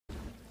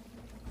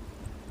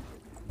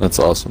That's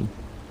awesome.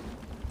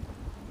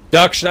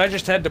 Duck, should I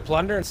just head to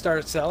plunder and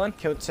start selling?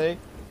 Killed 2.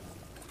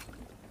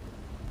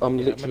 I'm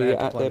Yeah, literally I'm gonna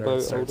head at to their plunder and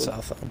boat. start Hold on.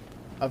 south on.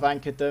 I've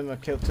anchored them. I've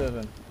killed 2 of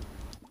them.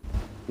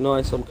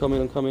 Nice, I'm coming,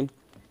 I'm coming.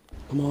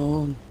 Come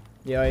on.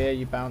 Yeah,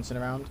 you bouncing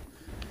around.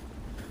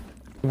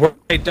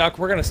 Hey, Duck,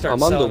 we're gonna start I'm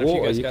selling underwater, if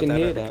you guys you got can that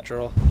hear under that.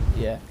 control.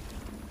 Yeah.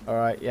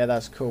 Alright, yeah,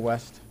 that's cool,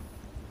 West.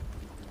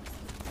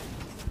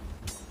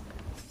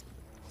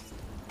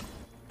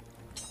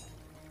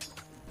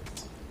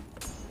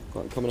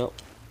 Right, I'm coming up.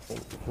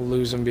 We'll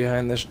lose him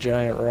behind this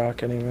giant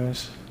rock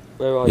anyways.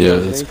 Where are you? Yeah,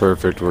 Anthony? it's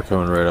perfect. We're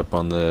coming right up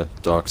on the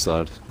dock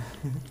side.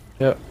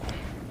 Yep.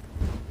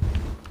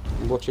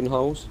 I'm watching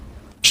holes.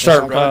 Start,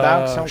 someone coming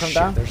down? Someone come shit,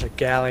 down? There's a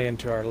galleon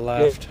to our Yeah,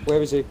 left.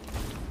 where is he?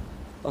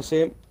 I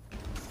see him.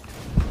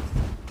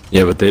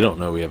 Yeah, but they don't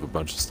know we have a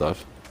bunch of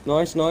stuff.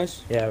 Nice,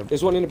 nice. Yeah.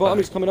 There's one in the bottom,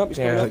 he's coming up, he's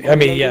coming Yeah, up. I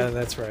mean, yeah,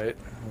 that's right.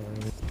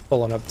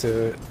 Pulling up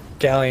to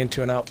galleon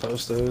to an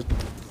outpost.